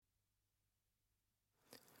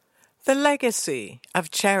The legacy of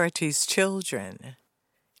Charity's children.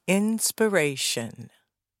 Inspiration.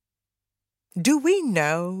 Do we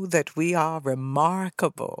know that we are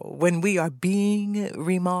remarkable when we are being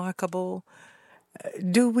remarkable?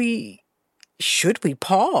 Should we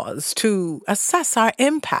pause to assess our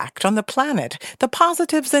impact on the planet, the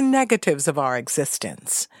positives and negatives of our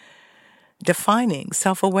existence? Defining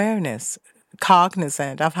self-awareness,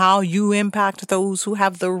 cognizant of how you impact those who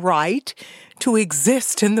have the right to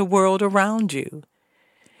exist in the world around you.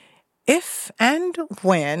 If and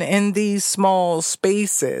when in these small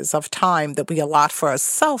spaces of time that we allot for a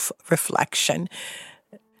self-reflection,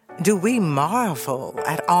 do we marvel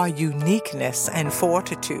at our uniqueness and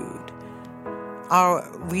fortitude? Are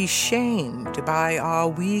we shamed by our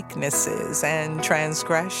weaknesses and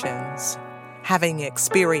transgressions? Having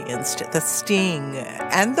experienced the sting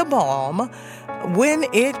and the balm, when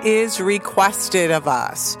it is requested of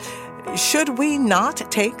us, should we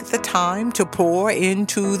not take the time to pour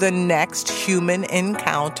into the next human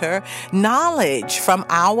encounter knowledge from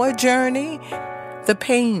our journey, the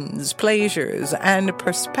pains, pleasures, and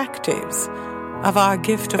perspectives of our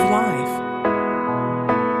gift of life?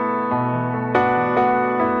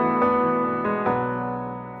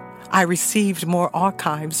 I received more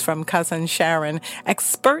archives from Cousin Sharon,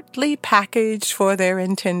 expertly packaged for their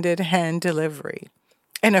intended hand delivery.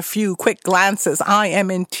 In a few quick glances, I am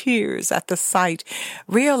in tears at the sight,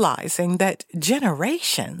 realizing that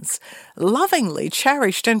generations lovingly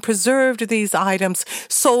cherished and preserved these items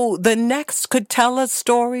so the next could tell a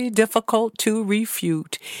story difficult to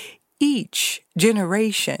refute. Each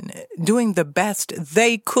generation doing the best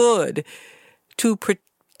they could to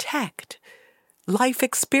protect life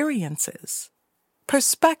experiences,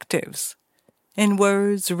 perspectives, in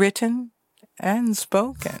words written and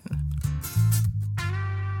spoken.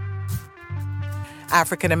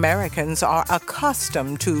 African Americans are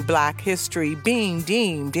accustomed to Black history being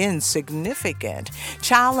deemed insignificant,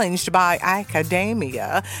 challenged by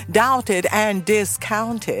academia, doubted and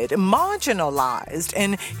discounted, marginalized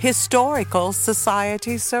in historical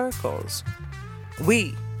society circles.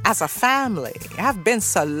 We, as a family, have been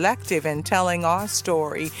selective in telling our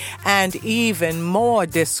story and even more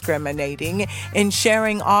discriminating in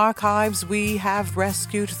sharing archives we have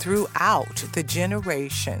rescued throughout the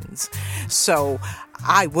generations. So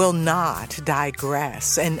I will not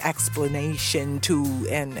digress in explanation to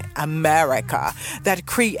an America that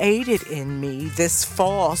created in me this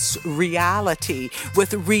false reality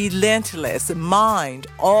with relentless,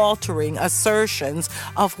 mind-altering assertions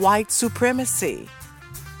of white supremacy.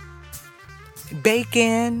 Bake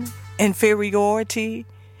in inferiority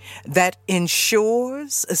that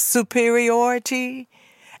ensures superiority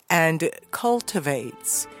and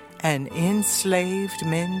cultivates an enslaved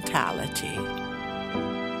mentality.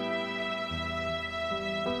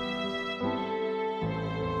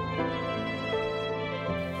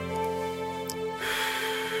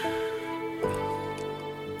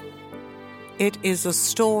 It is a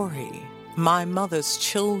story my mother's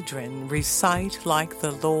children recite like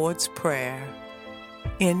the Lord's Prayer.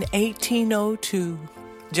 In 1802,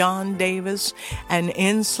 John Davis, an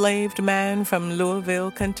enslaved man from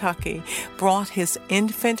Louisville, Kentucky, brought his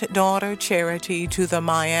infant daughter Charity to the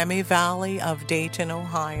Miami Valley of Dayton,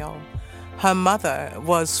 Ohio. Her mother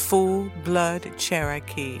was full-blood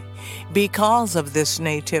Cherokee. Because of this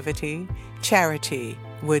nativity, Charity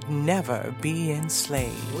would never be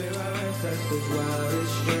enslaved. We're our ancestors'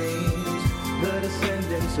 wildest dreams, the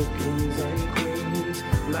descendants of kings and queens,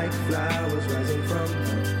 like flowers rising from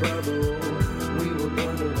the rubble. We were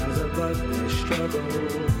born to rise above this struggle.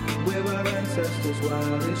 We're our ancestors'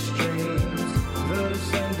 wildest dreams, the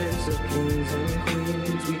descendants of kings and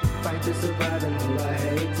queens. We fight to survive and hold our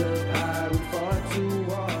heads up high. We fought too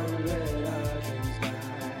hard to let our dreams die.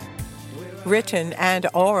 Written and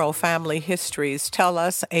oral family histories tell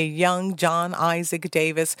us a young John Isaac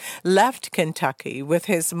Davis left Kentucky with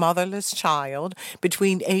his motherless child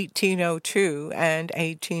between 1802 and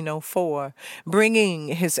 1804, bringing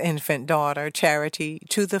his infant daughter, Charity,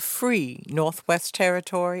 to the free Northwest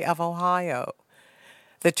Territory of Ohio.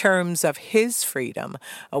 The terms of his freedom,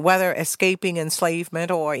 whether escaping enslavement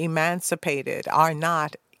or emancipated, are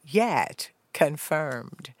not yet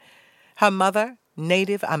confirmed. Her mother,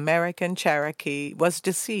 Native American Cherokee, was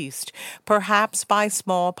deceased, perhaps by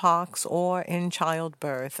smallpox or in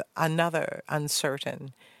childbirth, another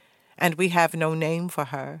uncertain. And we have no name for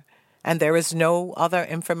her, and there is no other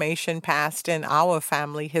information passed in our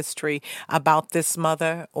family history about this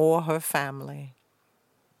mother or her family.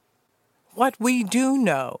 What we do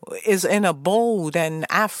know is in a bold and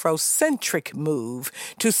Afrocentric move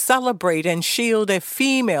to celebrate and shield a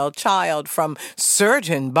female child from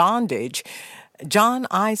certain bondage, John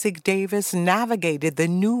Isaac Davis navigated the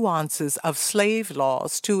nuances of slave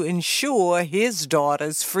laws to ensure his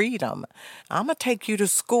daughter's freedom. I'm going to take you to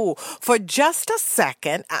school for just a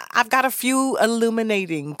second. I've got a few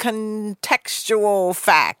illuminating contextual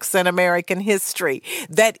facts in American history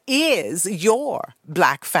that is your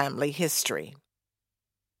Black family history.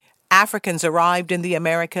 Africans arrived in the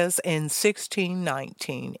Americas in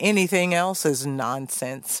 1619. Anything else is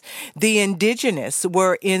nonsense. The indigenous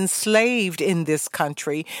were enslaved in this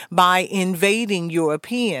country by invading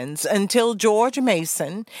Europeans until George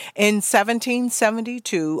Mason in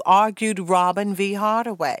 1772 argued Robin v.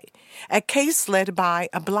 Hardaway, a case led by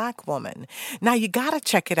a Black woman. Now, you got to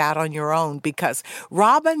check it out on your own because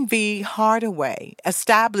Robin v. Hardaway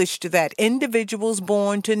established that individuals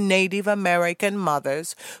born to Native American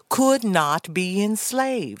mothers could not be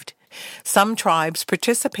enslaved. Some tribes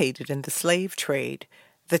participated in the slave trade,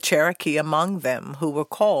 the Cherokee among them, who were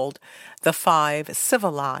called the 5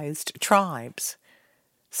 civilized tribes.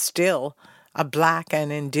 Still, a Black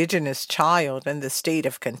and indigenous child in the state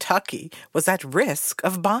of Kentucky was at risk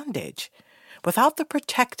of bondage. Without the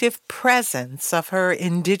protective presence of her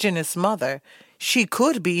indigenous mother, she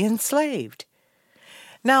could be enslaved.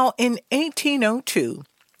 Now, in 1802,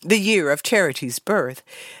 the year of Charity's birth,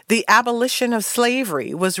 the abolition of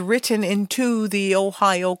slavery was written into the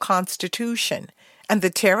Ohio Constitution, and the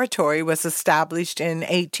territory was established in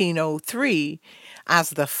 1803 as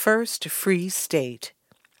the first free state.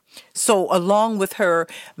 So, along with her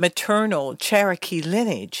maternal Cherokee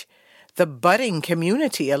lineage, the budding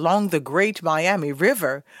community along the Great Miami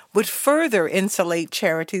River would further insulate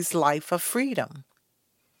Charity's life of freedom.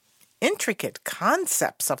 Intricate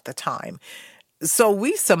concepts of the time. So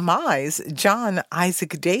we surmise John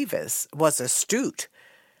Isaac Davis was astute,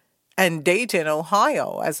 and Dayton,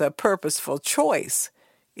 Ohio, as a purposeful choice,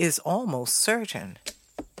 is almost certain.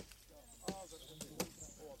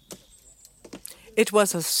 It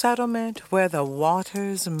was a settlement where the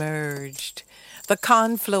waters merged, the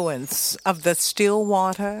confluence of the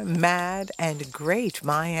Stillwater, Mad, and Great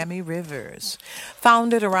Miami Rivers.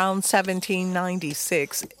 Founded around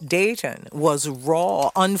 1796, Dayton was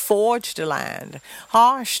raw, unforged land,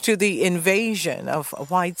 harsh to the invasion of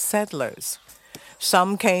white settlers.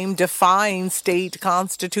 Some came defying state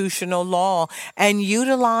constitutional law and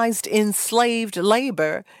utilized enslaved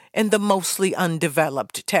labor in the mostly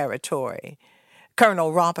undeveloped territory.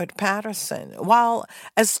 Colonel Robert Patterson, while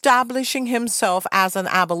establishing himself as an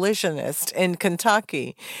abolitionist in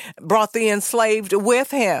Kentucky, brought the enslaved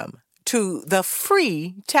with him to the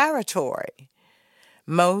free territory.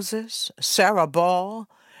 Moses, Sarah Ball,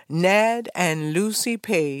 Ned, and Lucy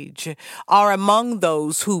Page are among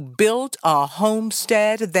those who built a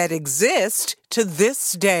homestead that exists to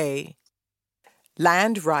this day.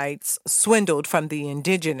 Land rights swindled from the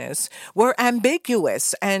indigenous were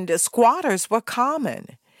ambiguous and squatters were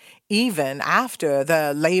common. Even after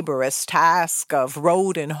the laborious task of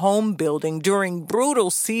road and home building during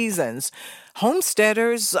brutal seasons,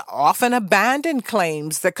 homesteaders often abandoned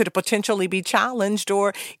claims that could potentially be challenged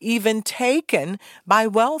or even taken by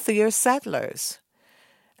wealthier settlers.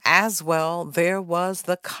 As well, there was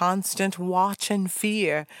the constant watch and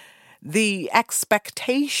fear, the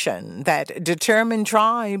expectation that determined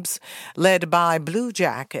tribes led by Blue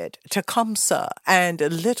Jacket, Tecumseh, and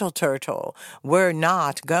Little Turtle were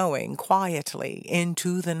not going quietly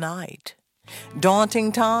into the night.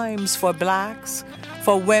 Daunting times for blacks,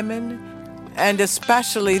 for women, and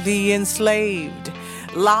especially the enslaved.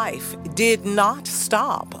 Life did not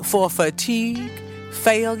stop for fatigue,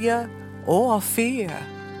 failure, or fear.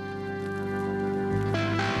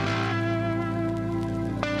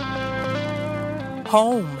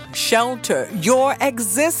 Home, shelter, your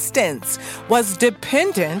existence was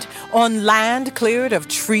dependent on land cleared of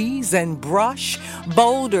trees and brush,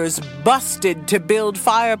 boulders busted to build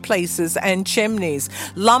fireplaces and chimneys,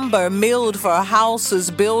 lumber milled for houses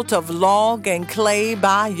built of log and clay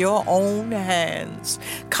by your own hands.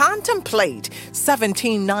 Contemplate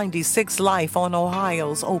 1796 life on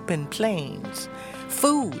Ohio's open plains.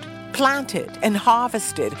 Food planted and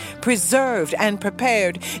harvested, preserved and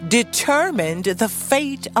prepared, determined the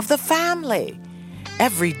fate of the family.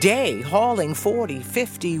 Every day hauling 40,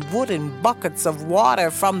 50 wooden buckets of water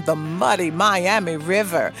from the muddy Miami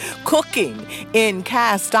River, cooking in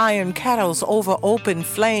cast iron kettles over open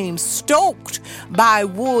flames, stoked by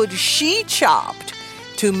wood she chopped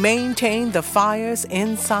to maintain the fires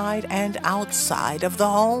inside and outside of the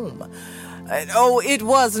home. Oh, it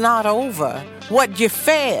was not over. What you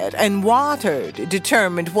fed and watered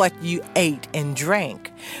determined what you ate and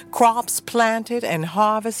drank. Crops planted and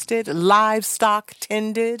harvested, livestock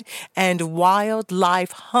tended, and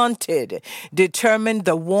wildlife hunted determined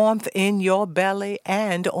the warmth in your belly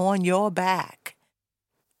and on your back.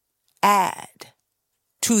 Add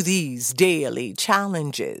to these daily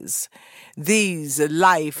challenges, these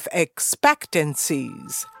life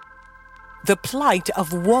expectancies, the plight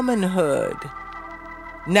of womanhood.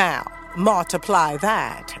 Now, multiply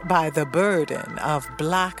that by the burden of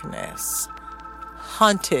blackness,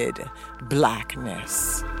 hunted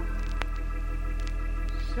blackness.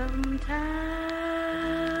 Sometimes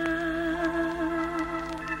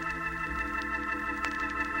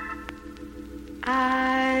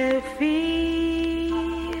I feel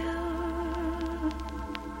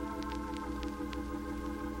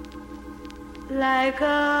like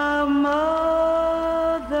a motherless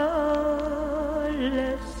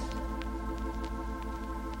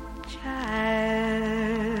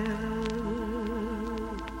child.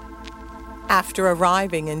 After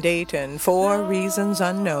arriving in Dayton, for reasons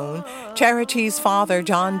unknown, Charity's father,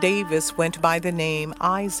 John Davis, went by the name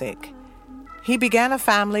Isaac. He began a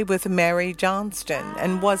family with Mary Johnston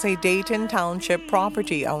and was a Dayton Township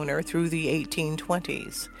property owner through the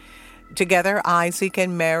 1820s. Together, Isaac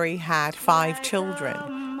and Mary had 5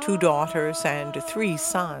 children, 2 daughters and 3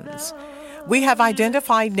 sons. We have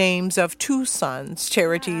identified names of 2 sons,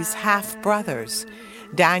 Charity's half-brothers,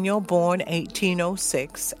 Daniel, born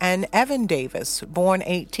 1806, and Evan Davis, born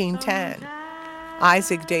 1810.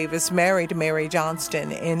 Isaac Davis married Mary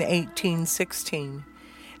Johnston in 1816.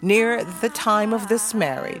 Near the time of this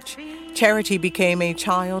marriage, Charity became a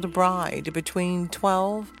child bride between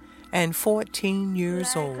 12 and 14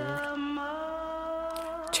 years old.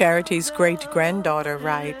 Charity's great-granddaughter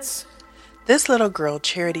writes, "This little girl,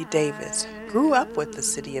 Charity Davis, grew up with the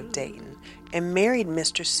city of Dayton and married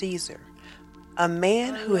Mr. Caesar, a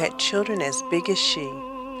man who had children as big as she."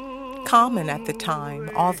 Common at the time,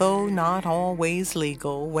 although not always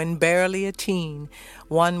legal, when barely a teen,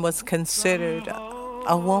 one was considered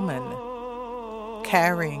a woman.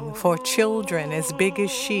 Caring for children as big as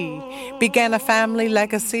she began a family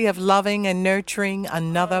legacy of loving and nurturing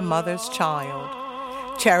another mother's child.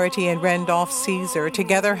 Charity and Randolph Caesar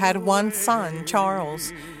together had 1 son,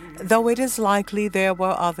 Charles, though it is likely there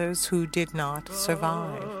were others who did not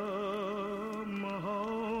survive.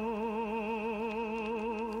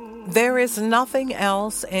 There is nothing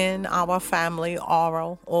else in our family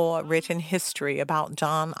oral or written history about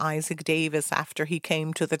John Isaac Davis after he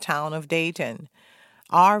came to the town of Dayton.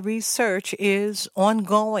 Our research is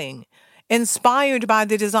ongoing, inspired by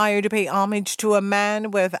the desire to pay homage to a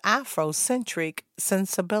man with Afrocentric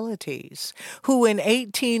sensibilities, who in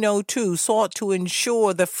 1802 sought to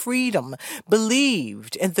ensure the freedom,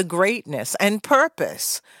 believed in the greatness and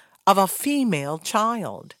purpose of a female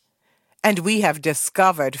child. And we have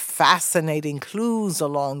discovered fascinating clues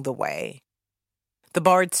along the way. The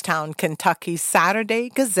Bardstown, Kentucky Saturday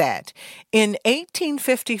Gazette in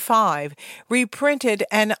 1855 reprinted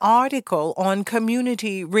an article on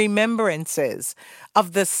community remembrances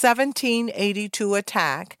of the 1782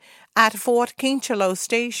 attack at Fort Kincheloe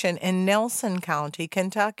Station in Nelson County,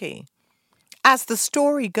 Kentucky. As the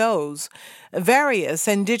story goes, various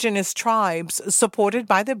indigenous tribes supported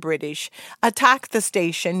by the British attacked the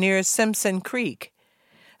station near Simpson Creek.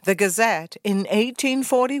 The Gazette in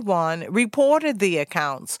 1841 reported the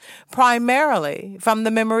accounts primarily from the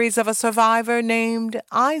memories of a survivor named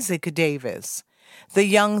Isaac Davis, the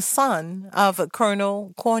young son of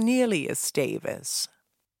Colonel Cornelius Davis.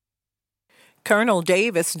 Colonel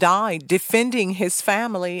Davis died defending his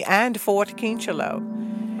family and Fort Kincheloe.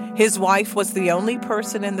 His wife was the only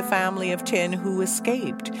person in the family of 10 who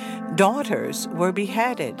escaped. Daughters were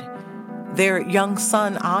beheaded. Their young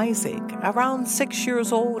son, Isaac, around 6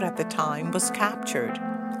 years old at the time, was captured.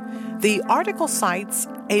 The article cites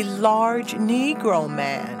a large Negro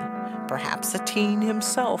man, perhaps a teen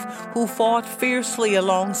himself, who fought fiercely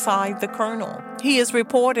alongside the colonel. He is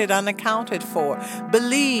reported unaccounted for,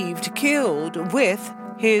 believed killed with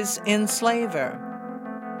his enslaver.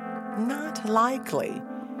 Not likely.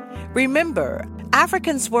 Remember,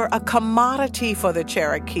 Africans were a commodity for the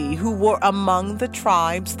Cherokee, who were among the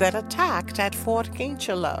tribes that attacked at Fort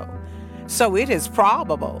Kincheloe. So it is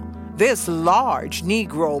probable this large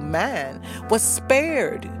Negro man was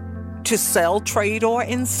spared to sell, trade, or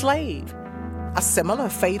enslave. A similar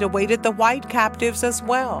fate awaited the white captives as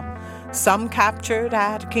well. Some captured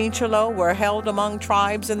at Kincheloe were held among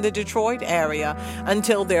tribes in the Detroit area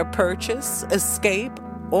until their purchase, escape,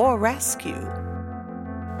 or rescue.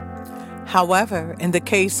 However, in the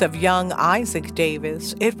case of young Isaac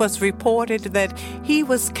Davis, it was reported that he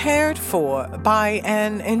was cared for by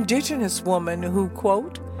an indigenous woman who,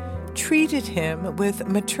 quote, treated him with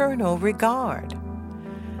maternal regard.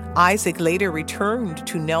 Isaac later returned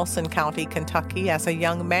to Nelson County, Kentucky as a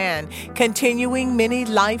young man, continuing many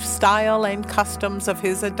lifestyle and customs of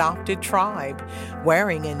his adopted tribe,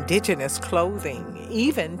 wearing indigenous clothing,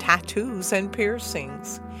 even tattoos and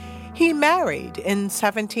piercings. He married in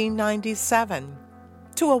 1797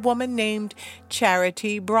 to a woman named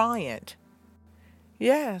Charity Bryant.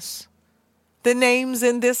 Yes, the names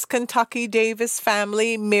in this Kentucky Davis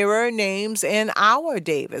family mirror names in our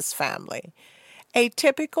Davis family. A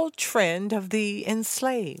typical trend of the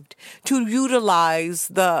enslaved to utilize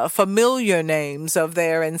the familiar names of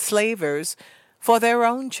their enslavers for their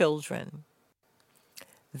own children.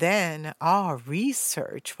 Then our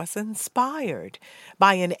research was inspired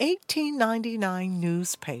by an 1899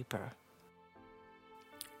 newspaper.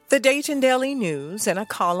 The Dayton Daily News, in a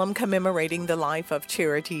column commemorating the life of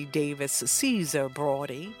Charity Davis Caesar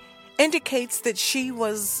Brodie, indicates that she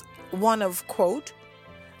was one of, quote,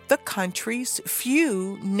 the country's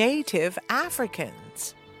few native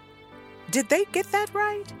Africans. Did they get that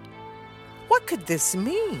right? What could this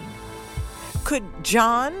mean? Could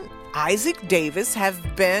John Isaac Davis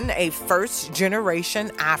have been a first-generation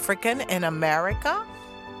African in America?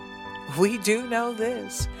 We do know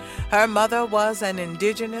this. Her mother was an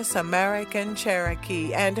indigenous American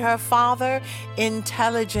Cherokee, and her father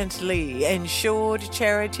intelligently ensured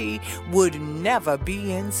Charity would never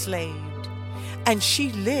be enslaved. And she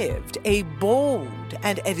lived a bold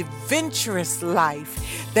and adventurous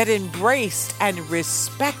life that embraced and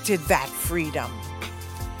respected that freedom.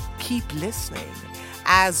 Keep listening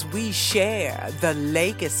as we share the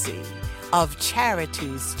legacy of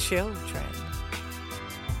Charity's children.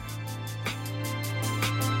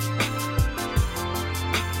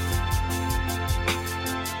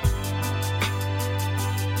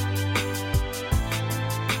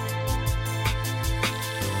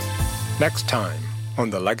 Next time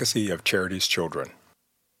on The Legacy of Charity's Children.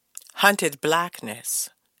 Hunted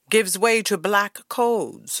blackness gives way to black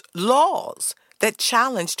codes, laws that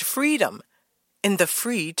challenged freedom in the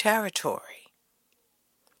free territory.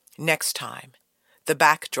 Next time, the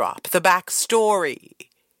backdrop, the backstory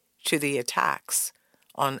to the attacks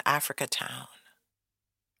on Africatown.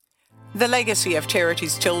 The Legacy of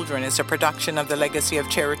Charity's Children is a production of the Legacy of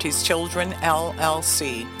Charity's Children,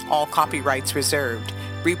 LLC. All copyrights reserved.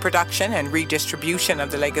 Reproduction and redistribution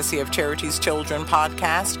of the Legacy of Charity's Children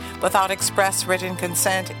podcast without express written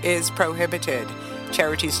consent is prohibited.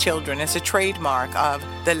 Charity's Children is a trademark of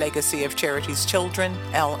the Legacy of Charity's Children,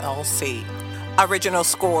 LLC. Original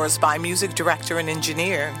scores by music director and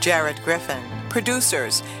engineer Jared Griffin.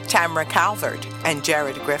 Producers Tamara Calvert and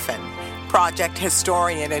Jared Griffin. Project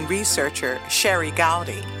historian and researcher Sherry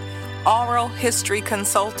Gowdy. Oral history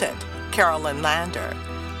consultant Carolyn Lander.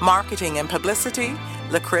 Marketing and publicity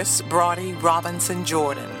LaChris Brodie Robinson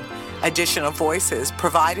Jordan. Additional voices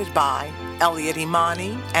provided by Elliot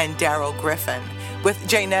Imani and Daryl Griffin, with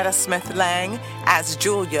Janetta Smith-Lang as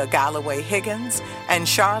Julia Galloway Higgins and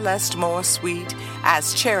Charleste Moore-Sweet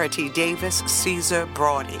as Charity Davis Caesar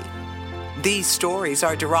Brodie. These stories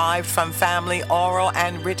are derived from family oral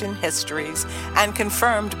and written histories and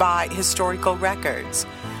confirmed by historical records.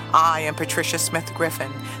 I am Patricia Smith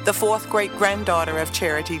Griffin, the fourth great-granddaughter of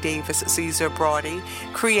Charity Davis Caesar Brodie,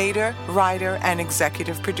 creator, writer, and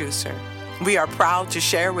executive producer. We are proud to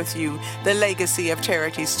share with you the legacy of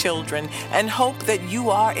Charity's children and hope that you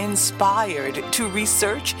are inspired to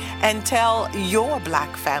research and tell your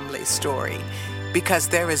Black family story, because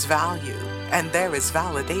there is value and there is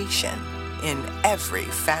validation in every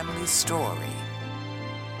family story.